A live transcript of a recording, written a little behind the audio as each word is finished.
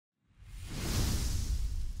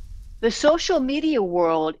The social media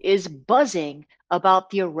world is buzzing about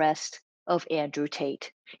the arrest of Andrew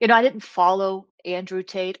Tate. I didn't follow Andrew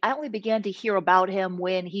Tate. I only began to hear about him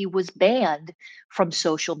when he was banned from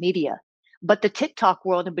social media. But the TikTok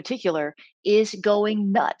world in particular is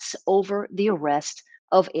going nuts over the arrest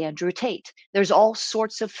of Andrew Tate. There's all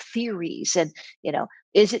sorts of theories and, you know,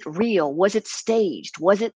 is it real? Was it staged?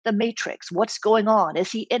 Was it the Matrix? What's going on?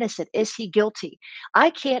 Is he innocent? Is he guilty? I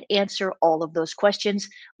can't answer all of those questions,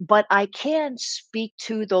 but I can speak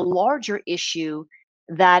to the larger issue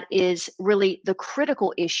that is really the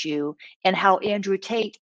critical issue and how Andrew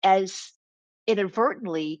Tate, as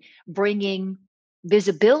inadvertently bringing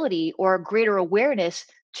visibility or greater awareness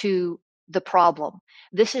to the problem.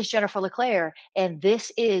 This is Jennifer LeClaire, and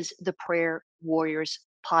this is the Prayer Warriors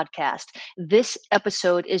podcast. This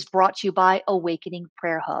episode is brought to you by Awakening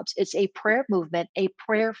Prayer Hubs. It's a prayer movement, a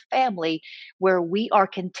prayer family where we are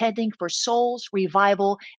contending for souls,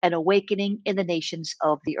 revival, and awakening in the nations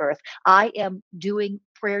of the earth. I am doing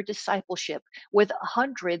prayer discipleship with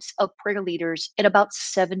hundreds of prayer leaders in about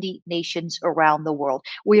 70 nations around the world.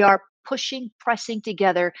 We are pushing, pressing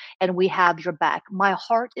together, and we have your back. My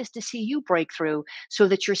heart is to see you break through so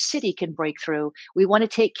that your city can break through. We want to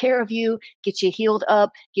take care of you, get you healed up,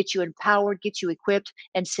 get you empowered, get you equipped,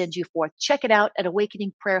 and send you forth. Check it out at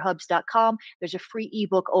awakeningprayerhubs.com. There's a free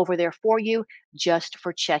ebook over there for you just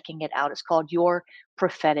for checking it out. It's called Your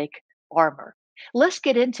Prophetic Armor. Let's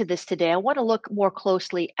get into this today. I want to look more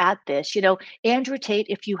closely at this. Andrew Tate,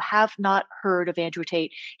 if you have not heard of Andrew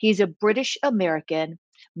Tate, he's a British American,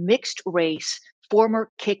 mixed race, former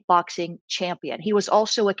kickboxing champion. He was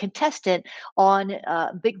also a contestant on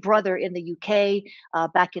Big Brother in the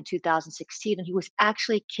UK back in 2016, and he was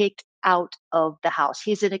actually kicked out of the house.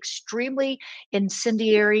 He's an extremely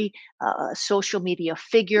incendiary social media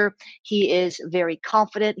figure. He is very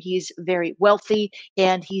confident, he's very wealthy,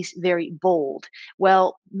 and he's very bold.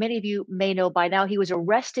 Well, many of you may know by now he was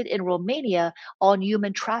arrested in Romania on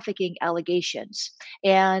human trafficking allegations.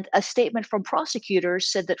 And a statement from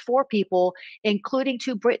prosecutors said that four people, including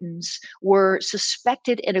two Britons, were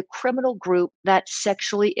suspected in a criminal group that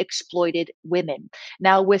sexually exploited women.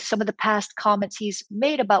 Now, with some of the past comments he's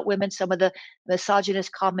made about women, some of the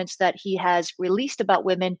misogynist comments that he has released about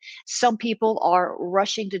women, some people are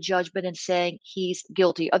rushing to judgment and saying he's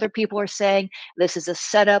guilty. Other people are saying this is a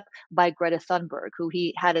setup by Greta Thunberg, who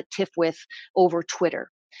he had a tiff with over Twitter.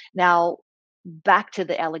 Now, back to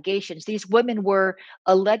the allegations. These women were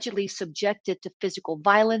allegedly subjected to physical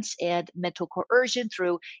violence and mental coercion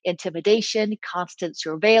through intimidation, constant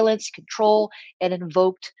surveillance, control, and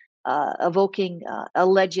evoking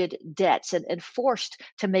alleged debts and forced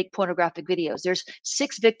to make pornographic videos. There's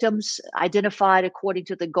 6 victims identified according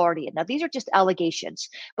to The Guardian. Now, these are just allegations,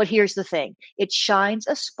 but here's the thing. It shines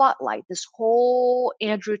a spotlight, this whole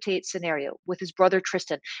Andrew Tate scenario with his brother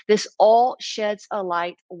Tristan. This all sheds a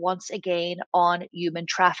light once again on human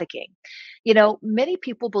trafficking. Many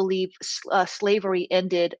people believe slavery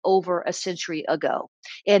ended over a century ago.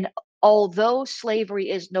 And although slavery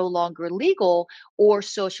is no longer legal or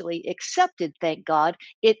socially accepted, thank God,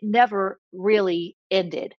 it never really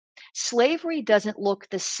ended. Slavery doesn't look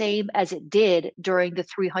the same as it did during the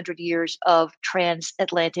 300 years of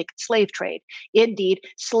transatlantic slave trade. Indeed,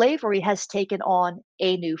 slavery has taken on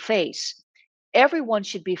a new face. Everyone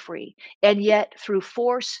should be free. And yet, through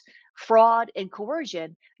force, fraud, and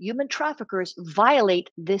coercion, human traffickers violate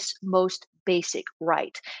this most basic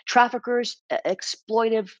right. Traffickers'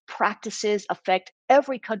 exploitive practices affect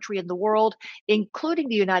every country in the world, including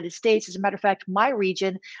the United States. As a matter of fact, my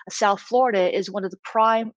region, South Florida, is one of the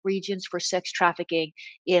prime regions for sex trafficking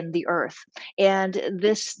in the earth. And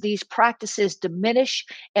these practices diminish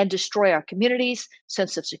and destroy our communities,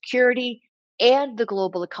 sense of security, and the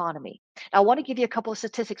global economy. I want to give you a couple of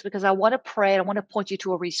statistics because I want to pray. I want to point you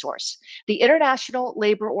to a resource. The International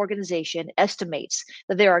Labor Organization estimates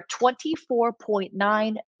that there are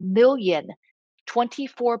 24.9 million,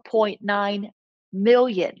 24.9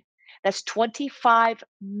 million. That's 25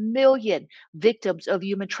 million victims of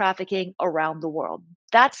human trafficking around the world.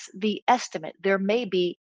 That's the estimate. There may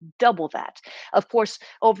be double that. Of course,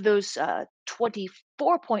 over those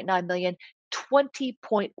 24.9 million,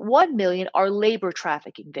 20.1 million are labor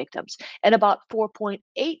trafficking victims, and about 4.8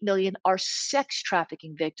 million are sex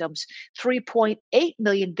trafficking victims. 3.8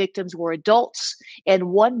 million victims were adults, and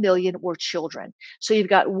 1 million were children. So you've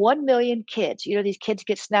got 1 million kids. These kids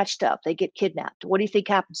get snatched up, they get kidnapped. What do you think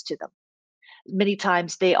happens to them? Many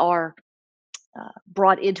times they are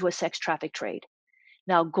brought into a sex traffic trade.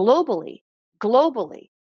 Now, globally,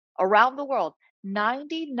 around the world,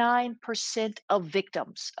 99% of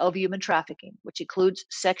victims of human trafficking, which includes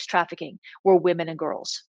sex trafficking, were women and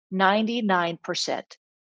girls. 99%.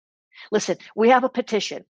 Listen, we have a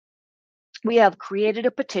petition. We have created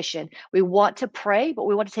a petition. We want to pray, but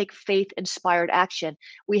we want to take faith inspired action.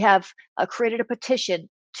 We have created a petition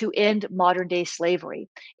to end modern day slavery.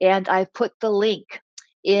 And I've put the link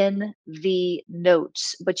in the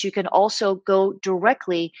notes, but you can also go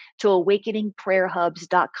directly to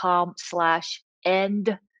awakeningprayerhubs.com slash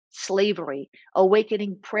end slavery,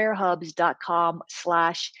 awakeningprayerhubs.com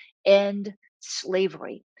slash end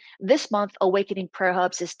slavery. This month, Awakening Prayer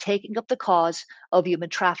Hubs is taking up the cause of human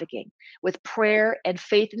trafficking. With prayer and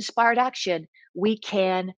faith inspired action, we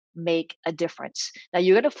can make a difference. Now,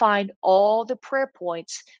 you're going to find all the prayer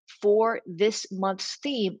points for this month's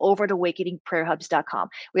theme over at awakeningprayerhubs.com.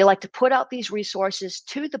 We like to put out these resources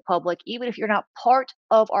to the public, even if you're not part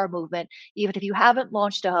of our movement, even if you haven't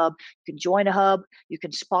launched a hub, you can join a hub, you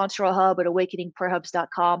can sponsor a hub at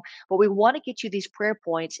awakeningprayerhubs.com. But we want to get you these prayer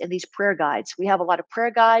points and these prayer guides. We have a lot of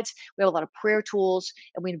prayer guides, we have a lot of prayer tools,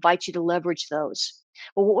 and we invite you to leverage those.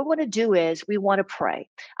 But what we want to do is we want to pray.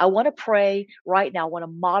 I want to pray right now. I want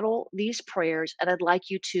to model these prayers, and I'd like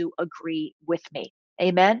you to agree with me.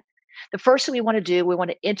 Amen. The first thing we want to do, we want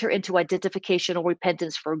to enter into identificational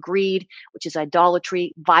repentance for greed, which is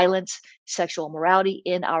idolatry, violence, sexual immorality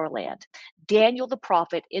in our land. Daniel the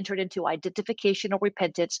prophet entered into identificational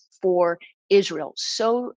repentance for Israel.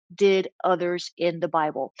 So did others in the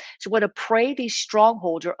Bible. So we want to pray these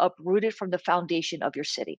strongholds are uprooted from the foundation of your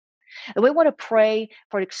city. And we want to pray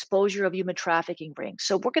for an exposure of human trafficking rings.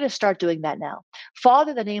 So we're going to start doing that now.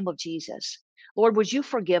 Father, in the name of Jesus, Lord, would you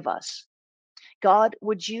forgive us? God,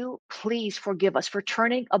 would you please forgive us for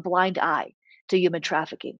turning a blind eye to human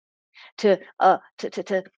trafficking, to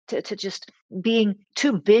just being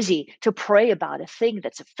too busy to pray about a thing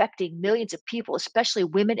that's affecting millions of people, especially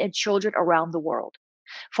women and children around the world.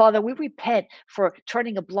 Father, we repent for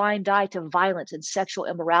turning a blind eye to violence and sexual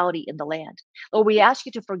immorality in the land. Lord, we ask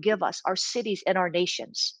you to forgive us, our cities, and our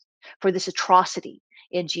nations for this atrocity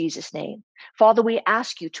in Jesus' name. Father, we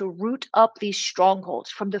ask you to root up these strongholds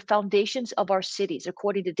from the foundations of our cities,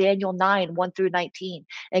 according to Daniel 9, 1 through 19,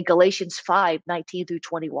 and Galatians 5, 19 through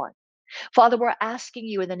 21. Father, we're asking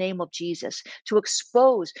you in the name of Jesus to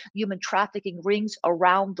expose human trafficking rings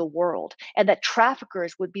around the world and that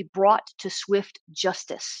traffickers would be brought to swift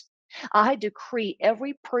justice. I decree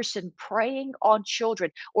every person preying on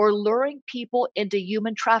children or luring people into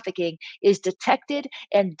human trafficking is detected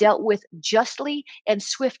and dealt with justly and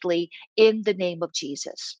swiftly in the name of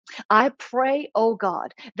Jesus. I pray, oh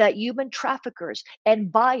God, that human traffickers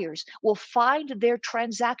and buyers will find their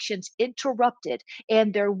transactions interrupted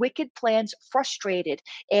and their wicked plans frustrated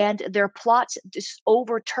and their plots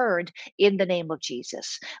overturned in the name of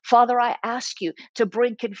Jesus. Father, I ask you to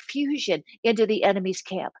bring confusion into the enemy's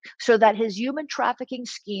camp so that his human trafficking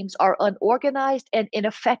schemes are unorganized and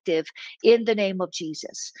ineffective in the name of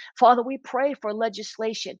Jesus. Father, we pray for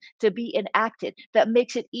legislation to be enacted that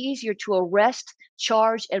makes it easier to arrest,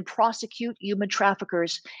 charge, and prosecute human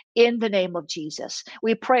traffickers in the name of Jesus.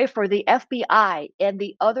 We pray for the FBI and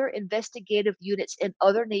the other investigative units in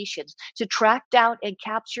other nations to track down and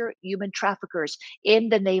capture human traffickers in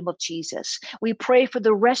the name of Jesus. We pray for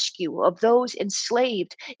the rescue of those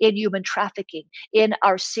enslaved in human trafficking in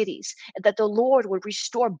our cities, and that the Lord would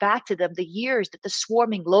restore back to them the years that the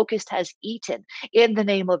swarming locust has eaten in the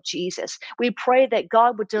name of Jesus. We pray that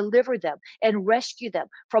God would deliver them and rescue them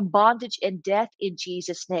from bondage and death in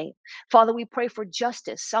Jesus' name. Father, we pray for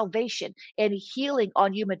justice, salvation, and healing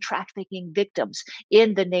on human trafficking victims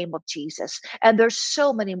in the name of Jesus. And there's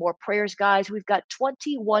so many more prayers, guys. We've got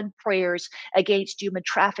 21 prayers against human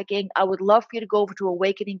trafficking. I would love for you to go over to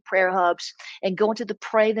Awakening Prayer Hubs and go into the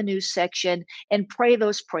Pray the News section and pray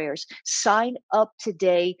those prayers. Sign up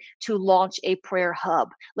today to launch a prayer hub.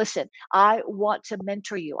 Listen, I want to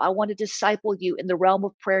mentor you. I want to disciple you in the realm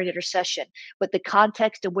of prayer and intercession. But the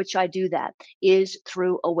context in which I do that is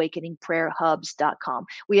through awakeningprayerhubs.com.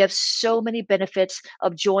 We have so many benefits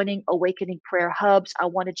of joining Awakening Prayer Hubs. I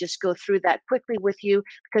want to just go through that quickly with you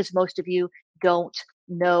because most of you don't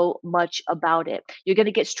know much about it. You're going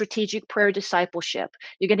to get strategic prayer discipleship.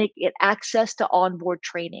 You're going to get access to onboard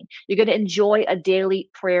training. You're going to enjoy a daily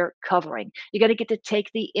prayer covering. You're going to get to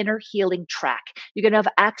take the inner healing track. You're going to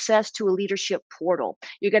have access to a leadership portal.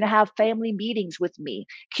 You're going to have family meetings with me,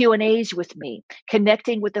 Q&As with me,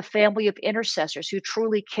 connecting with a family of intercessors who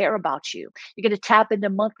truly care about you. You're going to tap into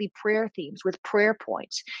monthly prayer themes with prayer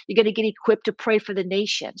points. You're going to get equipped to pray for the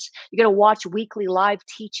nations. You're going to watch weekly live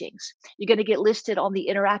teachings. You're going to get listed on the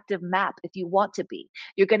interactive map if you want to be.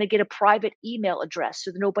 You're going to get a private email address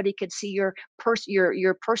so that nobody can see your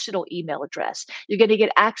personal email address. You're going to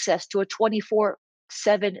get access to a 24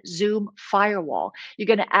 24/7 Zoom firewall. You're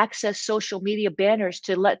going to access social media banners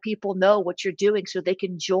to let people know what you're doing so they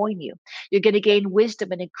can join you. You're going to gain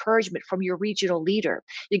wisdom and encouragement from your regional leader.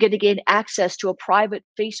 You're going to gain access to a private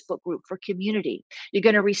Facebook group for community. You're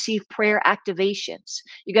going to receive prayer activations.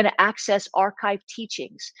 You're going to access archived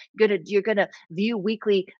teachings. You're going to view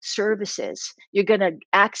weekly services. You're going to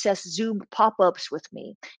access Zoom pop-ups with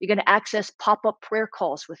me. You're going to access pop-up prayer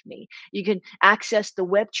calls with me. You can access the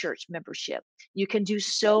web church membership. You can do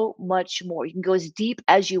so much more. You can go as deep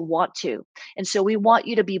as you want to. And so we want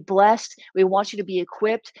you to be blessed. We want you to be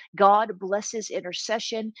equipped. God blesses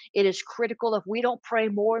intercession. It is critical. If we don't pray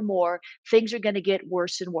more and more, things are going to get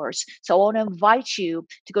worse and worse. So I want to invite you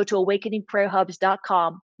to go to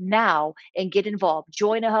awakeningprayerhubs.com now and get involved.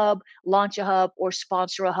 Join a hub, launch a hub, or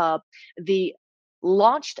sponsor a hub. The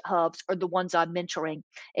launched hubs are the ones I'm mentoring.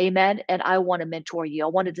 Amen. And I want to mentor you. I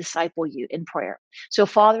want to disciple you in prayer. So,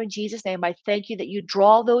 Father, in Jesus' name, I thank you that you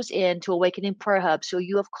draw those in to Awakening Prayer Hubs who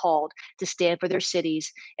you have called to stand for their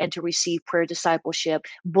cities and to receive prayer discipleship.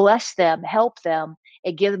 Bless them, help them,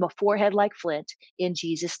 and give them a forehead like flint. In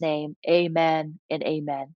Jesus' name, amen and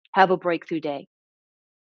amen. Have a breakthrough day.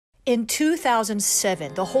 In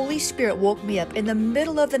 2007, the Holy Spirit woke me up in the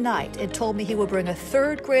middle of the night and told me he would bring a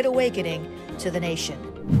third great awakening to the nation.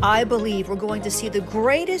 I believe we're going to see the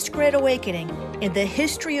greatest great awakening in the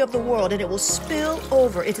history of the world, and it will spill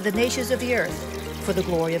over into the nations of the earth for the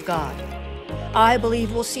glory of God. I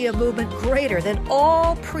believe we'll see a movement greater than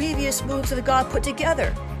all previous moves that God put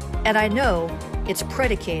together, and I know it's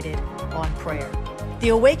predicated on prayer. The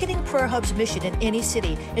Awakening Prayer Hub's mission in any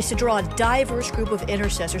city is to draw a diverse group of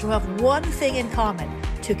intercessors who have one thing in common: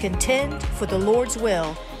 to contend for the Lord's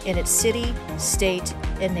will in its city, state,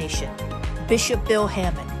 and nation. Bishop Bill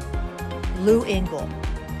Hammond, Lou Engle,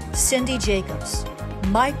 Cindy Jacobs,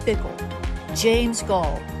 Mike Bickle, James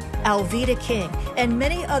Gall, Alveda King, and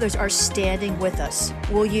many others are standing with us.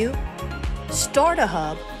 Will you? Start a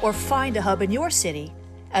hub or find a hub in your city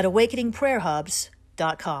at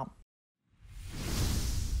awakeningprayerhubs.com.